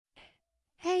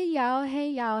Hey y'all, hey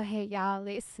y'all, hey y'all.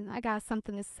 Listen, I got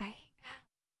something to say.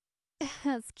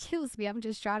 Excuse me, I'm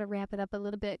just trying to wrap it up a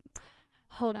little bit.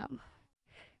 Hold on.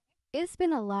 It's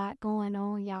been a lot going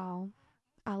on, y'all.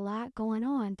 A lot going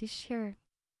on this year,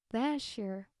 last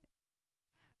year.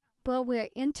 But we're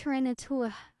entering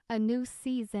into a new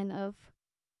season of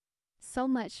so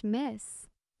much mess.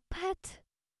 But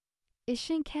it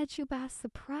shouldn't catch you by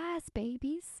surprise,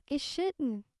 babies. It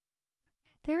shouldn't.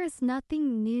 There is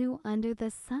nothing new under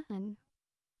the sun.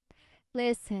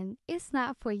 Listen, it's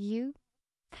not for you.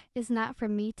 It's not for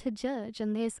me to judge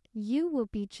unless you will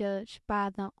be judged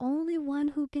by the only one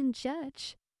who can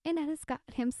judge, and that is God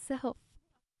Himself.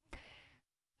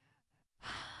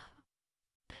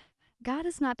 God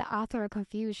is not the author of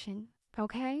confusion,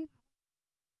 okay?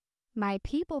 My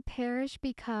people perish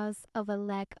because of a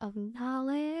lack of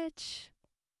knowledge.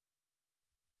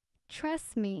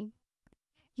 Trust me,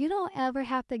 you don't ever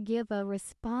have to give a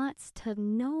response to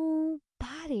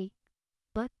nobody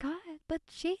but God, but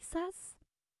Jesus.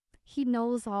 He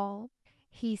knows all,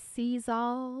 He sees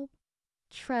all.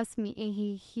 Trust me, and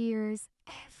He hears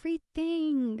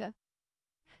everything.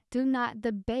 Do not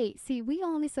debate. See, we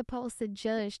only supposed to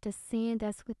judge the sin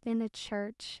that's within the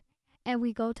church. And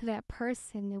we go to that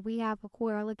person and we have a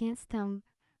quarrel against them.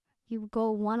 You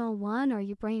go one on one or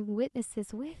you bring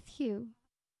witnesses with you.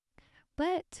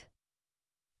 But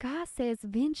God says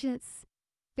vengeance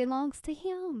belongs to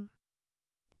Him.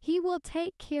 He will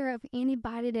take care of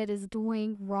anybody that is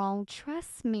doing wrong.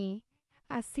 Trust me.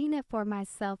 I've seen it for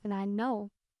myself and I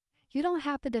know. You don't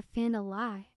have to defend a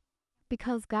lie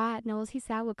because God knows. He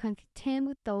said, I will contend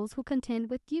with those who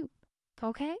contend with you.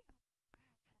 Okay?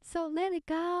 So let it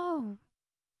go.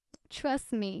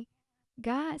 Trust me,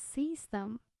 God sees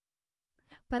them.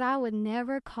 But I would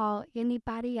never call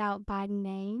anybody out by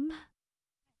name.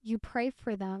 You pray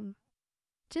for them.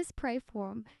 Just pray for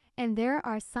them. And there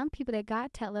are some people that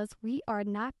God tells us we are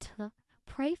not to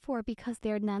pray for because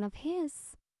they're none of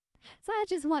His. So I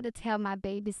just want to tell my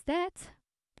babies that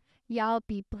y'all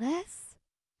be blessed,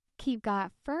 keep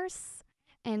God first,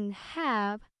 and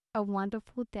have a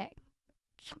wonderful day.